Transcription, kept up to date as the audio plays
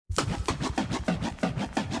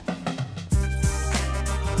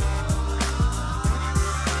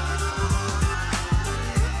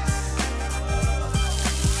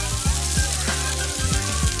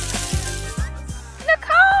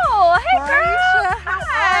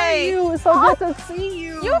It's so good to see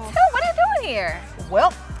you. You too. What are you doing here?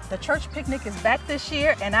 Well, the church picnic is back this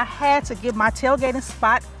year, and I had to get my tailgating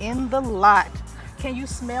spot in the lot. Can you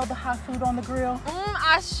smell the hot food on the grill?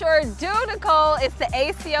 I sure do, Nicole. It's the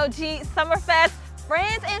ACOG Summerfest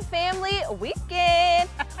Friends and Family Weekend.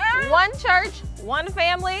 One church, one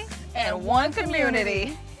family, and one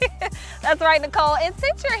community. That's right, Nicole. And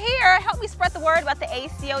since you're here, help me spread the word about the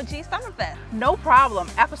ACOG Summerfest. No problem.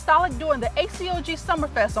 Apostolic doing the ACOG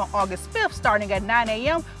Summerfest on August 5th starting at 9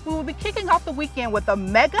 a.m. We will be kicking off the weekend with a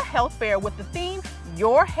mega health fair with the theme,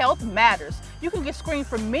 Your Health Matters. You can get screened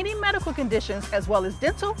for many medical conditions as well as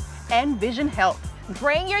dental and vision health.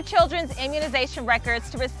 Bring your children's immunization records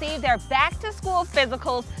to receive their back-to-school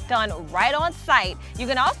physicals done right on site. You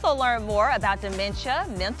can also learn more about dementia,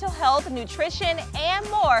 mental health, nutrition, and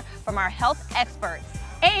more from our health experts.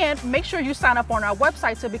 And make sure you sign up on our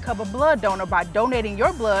website to become a blood donor by donating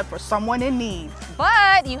your blood for someone in need.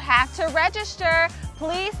 But you have to register.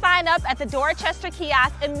 Please sign up at the Dorchester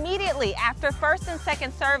kiosk immediately after first and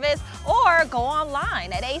second service, or go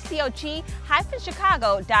online at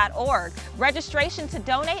acog-chicago.org. Registration to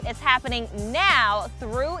donate is happening now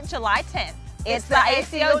through July 10th. It's the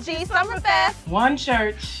ACOG Summerfest. One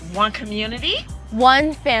church, one community,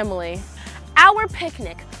 one family. Our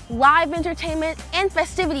picnic, live entertainment, and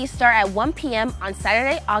festivities start at 1 p.m. on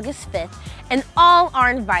Saturday, August 5th, and all are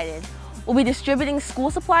invited. We'll be distributing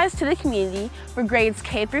school supplies to the community for grades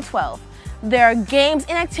K through 12. There are games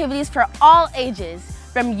and activities for all ages,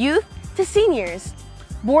 from youth to seniors.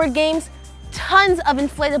 Board games, tons of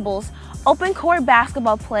inflatables, open court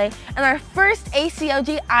basketball play, and our first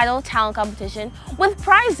ACOG Idol Talent Competition with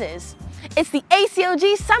prizes. It's the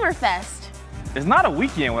ACOG Summerfest. It's not a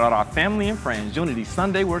weekend without our family and friends Unity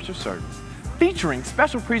Sunday worship service, featuring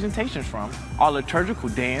special presentations from our liturgical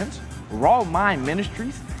dance, Raw Mind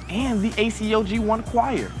Ministries, and the ACOG One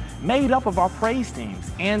Choir, made up of our praise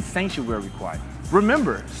teams and sanctuary choir.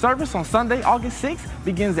 Remember, service on Sunday, August 6th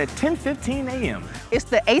begins at 10:15 a.m. It's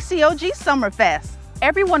the ACOG Summerfest.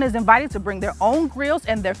 Everyone is invited to bring their own grills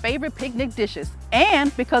and their favorite picnic dishes.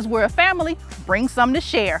 And because we're a family, bring some to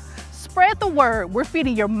share. Spread the word. We're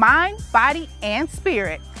feeding your mind, body, and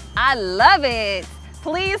spirit. I love it.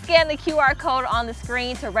 Please scan the QR code on the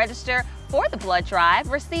screen to register for the blood drive.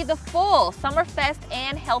 Receive the full Summerfest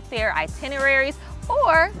and health fair itineraries,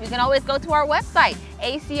 or you can always go to our website,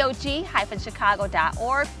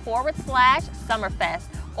 acog-chicago.org/Summerfest,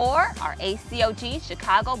 or our ACOG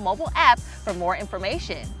Chicago mobile app for more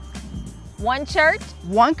information. One church,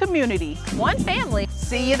 one community, one family.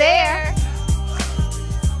 See you there.